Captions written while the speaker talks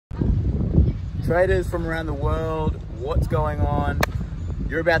Traders from around the world, what's going on?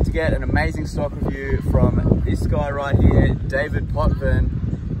 You're about to get an amazing stock review from this guy right here, David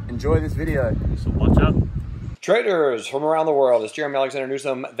Potvin. Enjoy this video. So watch out. Traders from around the world, it's Jeremy Alexander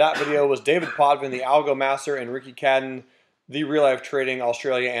Newsom. That video was David Potvin, the Algo Master, and Ricky Cadden, the Real Life Trading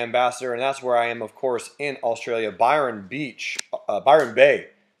Australia Ambassador. And that's where I am, of course, in Australia, Byron Bay,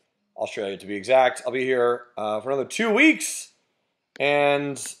 Australia to be exact. I'll be here for another 2 weeks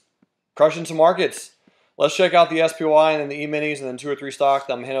and crushing some markets. Let's check out the SPY and then the E-minis and then 2 or 3 stocks.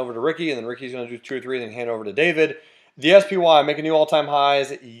 Then I'm going to hand over to Ricky, and then Ricky's going to do 2 or 3 and then hand over to David. The SPY making new all-time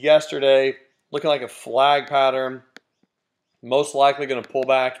highs yesterday, looking like a flag pattern. Most likely going to pull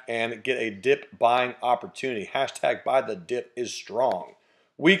back and get a dip buying opportunity. Hashtag buy the dip is strong.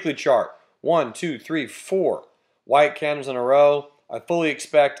 Weekly chart, 1, 2, 3, 4 white candles in a row. I fully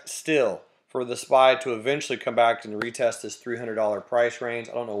expect still for the SPY to eventually come back and retest this $300 price range.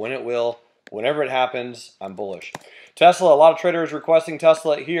 I don't know when it will. Whenever it happens, I'm bullish. Tesla, a lot of traders requesting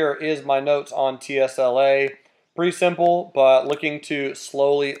Tesla. Here is my notes on TSLA. Pretty simple, but looking to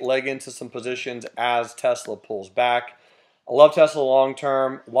slowly leg into some positions as Tesla pulls back. I love Tesla long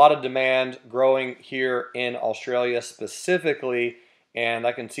term. A lot of demand growing here in Australia specifically, and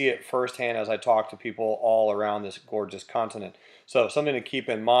I can see it firsthand as I talk to people all around this gorgeous continent. So something to keep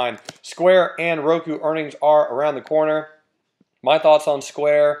in mind. Square and Roku earnings are around the corner. My thoughts on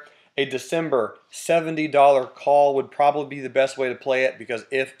Square: a December $70 call would probably be the best way to play it, because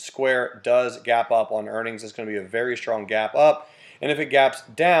if Square does gap up on earnings, it's going to be a very strong gap up. And if it gaps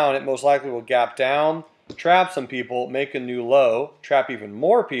down, it most likely will gap down, trap some people, make a new low, trap even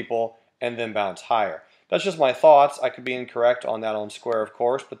more people, and then bounce higher. That's just my thoughts. I could be incorrect on that on Square, of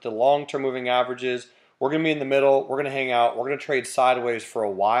course, but the long-term moving averages, we're going to be in the middle. We're going to hang out. We're going to trade sideways for a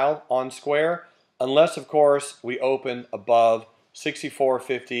while on Square, unless, of course, we open above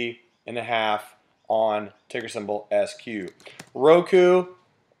 64.50 and a half on ticker symbol SQ. Roku,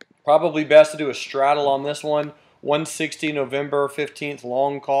 probably best to do a straddle on this one. 160 November 15th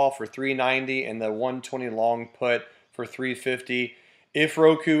long call for 390 and the 120 long put for 350. If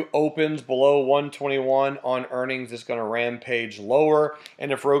Roku opens below 121 on earnings, it's going to rampage lower.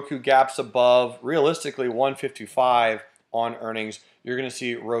 And if Roku gaps above, realistically, 155 on earnings, you're going to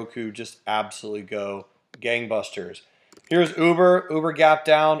see Roku just absolutely go gangbusters. Here's Uber. Uber gapped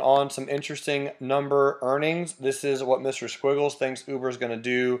down on some interesting number earnings. This is what Mr. Squiggles thinks Uber is going to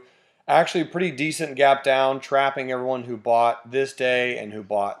do. Actually, pretty decent gap down, trapping everyone who bought this day and who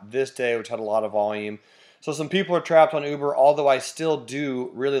bought this day, which had a lot of volume. So some people are trapped on Uber, although I still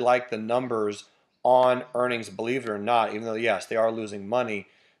do really like the numbers on earnings, believe it or not. Even though, yes, they are losing money,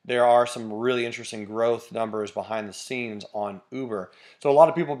 there are some really interesting growth numbers behind the scenes on Uber. So a lot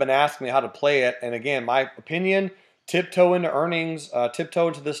of people have been asking me how to play it. And again, my opinion, tiptoe into earnings, tiptoe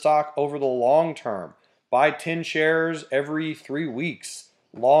into the stock over the long term. Buy 10 shares every 3 weeks.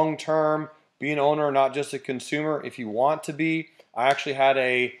 Long term, be an owner, not just a consumer if you want to be. I actually had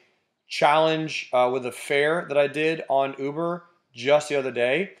a challenge with a fare that I did on Uber just the other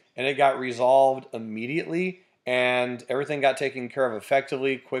day, and it got resolved immediately, and everything got taken care of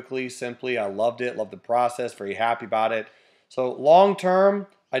effectively, quickly, simply. I loved it, loved the process, very happy about it. So long term,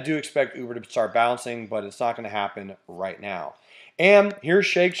 I do expect Uber to start bouncing, but it's not going to happen right now. And here's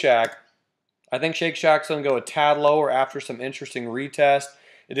Shake Shack. I think Shake Shack's going to go a tad lower after some interesting retest.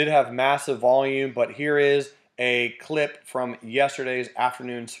 It did have massive volume, but here is a clip from yesterday's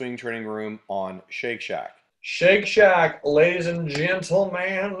afternoon swing trading room on Shake Shack. Shake Shack, ladies and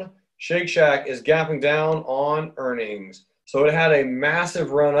gentlemen. Shake Shack is gapping down on earnings. So it had a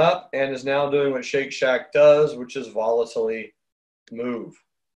massive run up and is now doing what Shake Shack does, which is volatility move.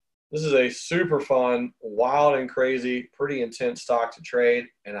 This is a super fun, wild and crazy, pretty intense stock to trade,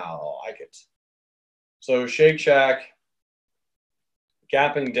 and I like it. So Shake Shack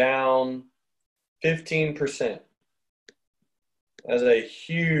gapping down 15%. That's a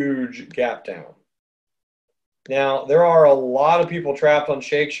huge gap down. Now, there are a lot of people trapped on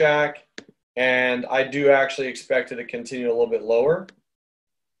Shake Shack, and I do actually expect it to continue a little bit lower.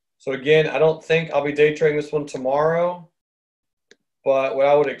 So again, I don't think I'll be day trading this one tomorrow, but what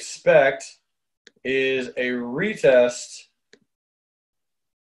I would expect is a retest,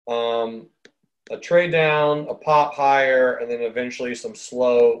 a trade down, a pop higher, and then eventually some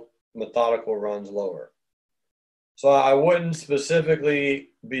slow, methodical runs lower. So I wouldn't specifically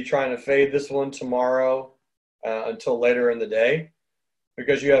be trying to fade this one tomorrow until later in the day,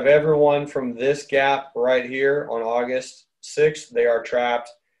 because you have everyone from this gap right here on August 6th. They are trapped.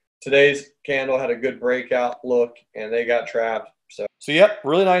 Today's candle had a good breakout look, and they got trapped. So yep,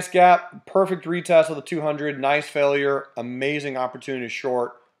 really nice gap. Perfect retest of the 200. Nice failure. Amazing opportunity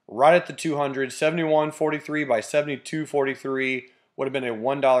short. right at the 200, 71.43 by 72.43 would have been a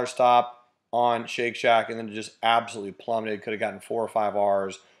 $1 stop on Shake Shack, and then it just absolutely plummeted. Could have gotten 4 or 5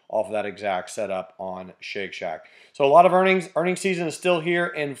 Rs off of that exact setup on Shake Shack. So a lot of earnings. Earnings season is still here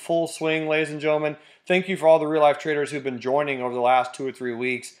in full swing, ladies and gentlemen. Thank you for all the real life traders who've been joining over the last 2 or 3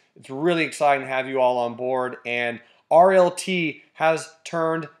 weeks. It's really exciting to have you all on board. And RLT has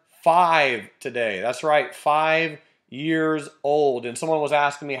turned 5 today. That's right, 5 years old. And someone was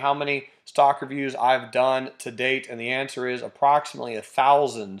asking me how many stock reviews I've done to date, and the answer is approximately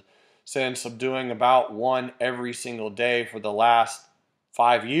 1,000, since I'm doing about one every single day for the last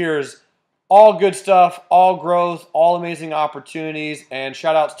 5 years. All good stuff, all growth, all amazing opportunities, and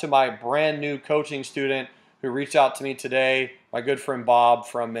shout outs to my brand new coaching student who reached out to me today, my good friend Bob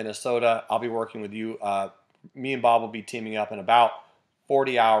from Minnesota. I'll be working with you. Me and Bob will be teaming up in about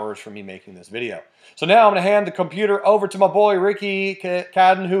 40 hours from me making this video. So now I'm going to hand the computer over to my boy Ricky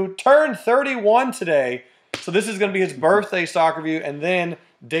Cadden, who turned 31 today. So this is going to be his birthday stock review, and then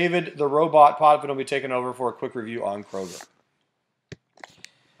David the Robot Potvin will be taking over for a quick review on Kroger.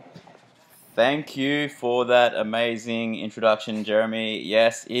 Thank you for that amazing introduction, Jeremy.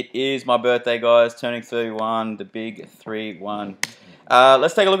 Yes, it is my birthday, guys, turning 31, the big 3-1.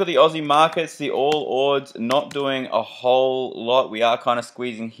 Let's take a look at the Aussie markets. The All Odds not doing a whole lot. We are kind of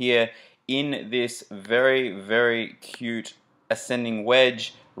squeezing here in this very, very cute ascending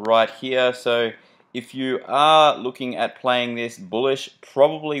wedge right here. So if you are looking at playing this bullish,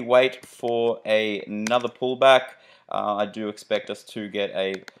 probably wait for another pullback. I do expect us to get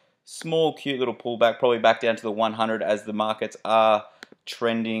a small, cute little pullback, probably back down to the 100 as the markets are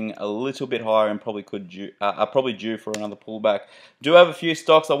trending a little bit higher and probably are probably due for another pullback. Do have a few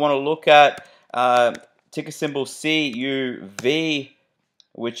stocks I want to look at. Ticker symbol CUV,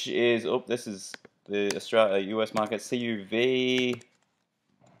 which is this is the US market. CUV.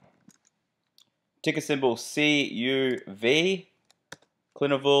 Ticker symbol CUV.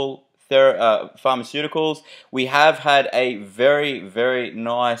 Clinical Pharmaceuticals. We have had a very, very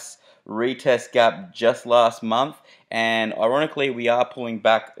nice retest gap just last month, and ironically we are pulling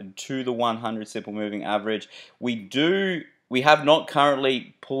back to the 100 simple moving average. We have not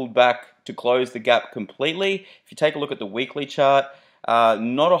currently pulled back to close the gap completely. If you take a look at the weekly chart,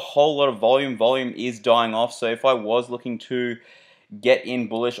 not a whole lot of volume. Volume is dying off, so if I was looking to get in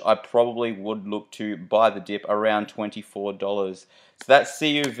bullish, I probably would look to buy the dip around $24. So that's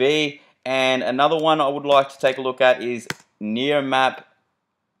CUV. And another one I would like to take a look at is Nearmap,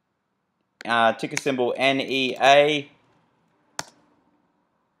 ticker symbol NEA.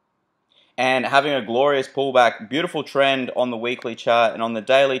 And having a glorious pullback, beautiful trend on the weekly chart, and on the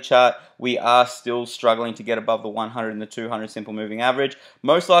daily chart, we are still struggling to get above the 100 and the 200 simple moving average.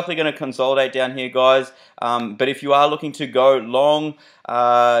 Most likely going to consolidate down here, guys. But if you are looking to go long,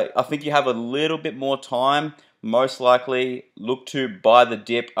 I think you have a little bit more time. Most likely look to buy the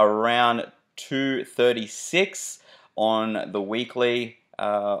dip around 236 on the weekly.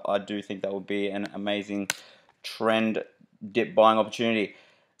 I do think that would be an amazing trend dip buying opportunity.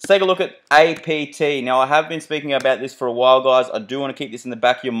 Let's take a look at APT. Now, I have been speaking about this for a while, guys. I do want to keep this in the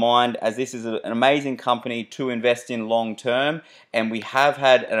back of your mind, as this is an amazing company to invest in long term, and we have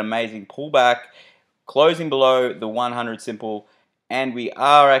had an amazing pullback, closing below the 100 simple, and we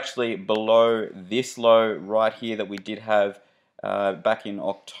are actually below this low right here that we did have back in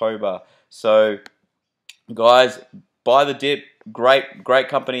October. So, guys, buy the dip. Great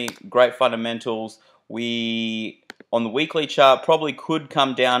company, great fundamentals. On the weekly chart, probably could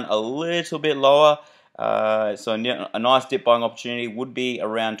come down a little bit lower. So a nice dip buying opportunity would be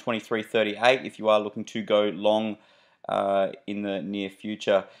around 23.38 if you are looking to go long in the near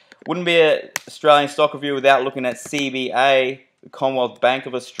future. Wouldn't be an Australian stock review without looking at CBA, the Commonwealth Bank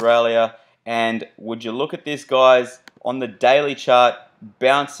of Australia. And would you look at this, guys, on the daily chart,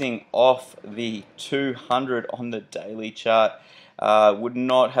 bouncing off the 200 on the daily chart. Would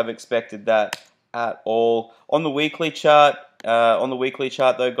not have expected that at all. On the weekly chart,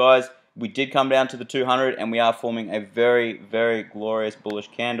 though, guys, we did come down to the 200, and we are forming a very, very glorious bullish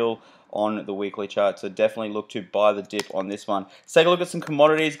candle on the weekly chart. So definitely look to buy the dip on this one. Let's take a look at some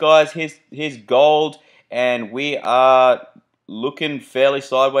commodities, guys. Here's gold, and we are looking fairly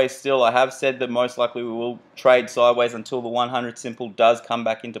sideways still. I have said that most likely we will trade sideways until the 100 simple does come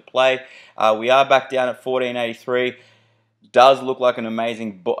back into play. We are back down at 1483. Does look like an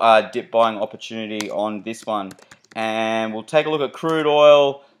amazing dip buying opportunity on this one. And we'll take a look at crude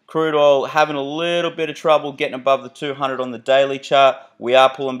oil. Crude oil having a little bit of trouble getting above the 200 on the daily chart. We are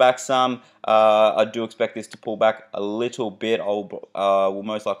pulling back some. I do expect this to pull back a little bit. We'll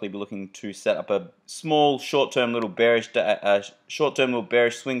most likely be looking to set up a small short-term little bearish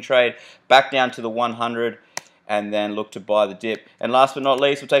swing trade back down to the 100, and then look to buy the dip. And last but not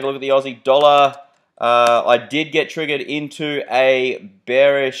least, we'll take a look at the Aussie dollar. I did get triggered into a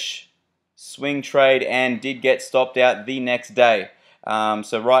bearish swing trade and did get stopped out the next day.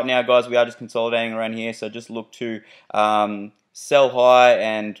 So right now, guys, we are just consolidating around here. So just look to sell high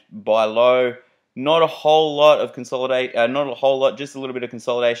and buy low. Not a whole lot of just a little bit of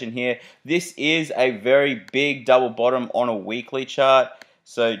consolidation here. This is a very big double bottom on a weekly chart.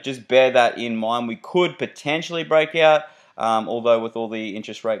 So just bear that in mind. We could potentially break out, although with all the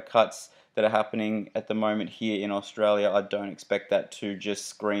interest rate cuts that are happening at the moment here in Australia, I don't expect that to just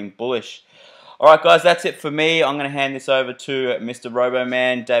scream bullish. Alright guys, that's it for me. I'm going to hand this over to Mr.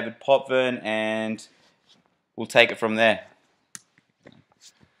 Robo-Man, David Potvin, and we'll take it from there.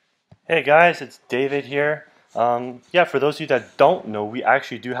 Hey guys, it's David here. Yeah, for those of you that don't know, we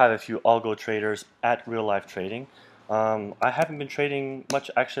actually do have a few algo traders at Real Life Trading. I haven't been trading much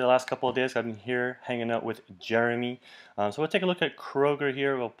actually the last couple of days. I've been here hanging out with Jeremy. So we'll take a look at Kroger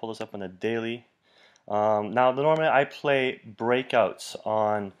here. We'll pull this up on a daily. Now, normally I play breakouts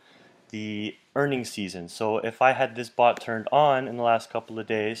on the earnings season. So if I had this bot turned on in the last couple of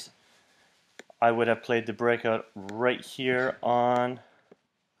days, I would have played the breakout right here on,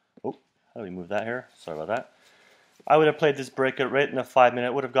 oh, how do we move that here? Sorry about that. I would have played this breakout right in the 5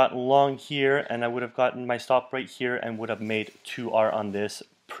 minute, would have gotten long here, and I would have gotten my stop right here and would have made 2R on this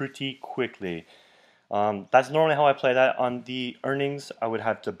pretty quickly. That's normally how I play that. On the earnings, I would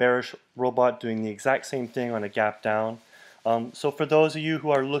have the bearish robot doing the exact same thing on a gap down. So for those of you who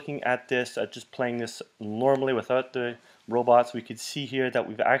are looking at this, just playing this normally without the robots, we could see here that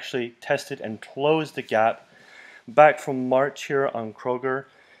we've actually tested and closed the gap back from March here on Kroger.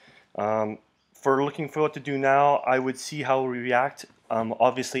 For looking for what to do now, I would see how we react.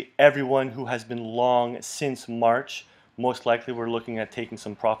 Obviously, everyone who has been long since March, most likely we're looking at taking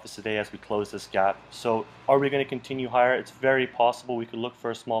some profits today as we close this gap. So are we going to continue higher? It's very possible we could look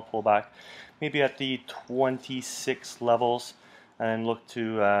for a small pullback, maybe at the 26 levels, and look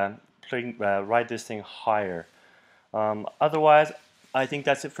to ride this thing higher. Otherwise, I think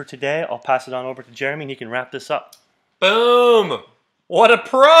that's it for today. I'll pass it on over to Jeremy and he can wrap this up. Boom! What a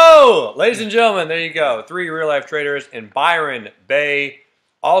pro! Ladies and gentlemen, there you go. 3 real-life traders in Byron Bay,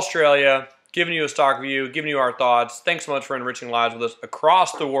 Australia, giving you a stock view, giving you our thoughts. Thanks so much for enriching lives with us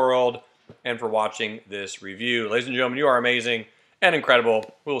across the world and for watching this review. Ladies and gentlemen, you are amazing and incredible.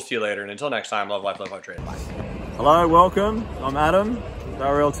 We will see you later. And until next time, love life, trade. Bye. Hello, welcome. I'm Adam with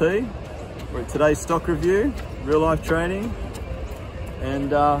RLT. We're at today's stock review, real life trading,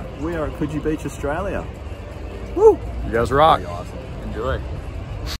 and we are at Coogee Beach, Australia. Woo! You guys rock. Awesome. Enjoy.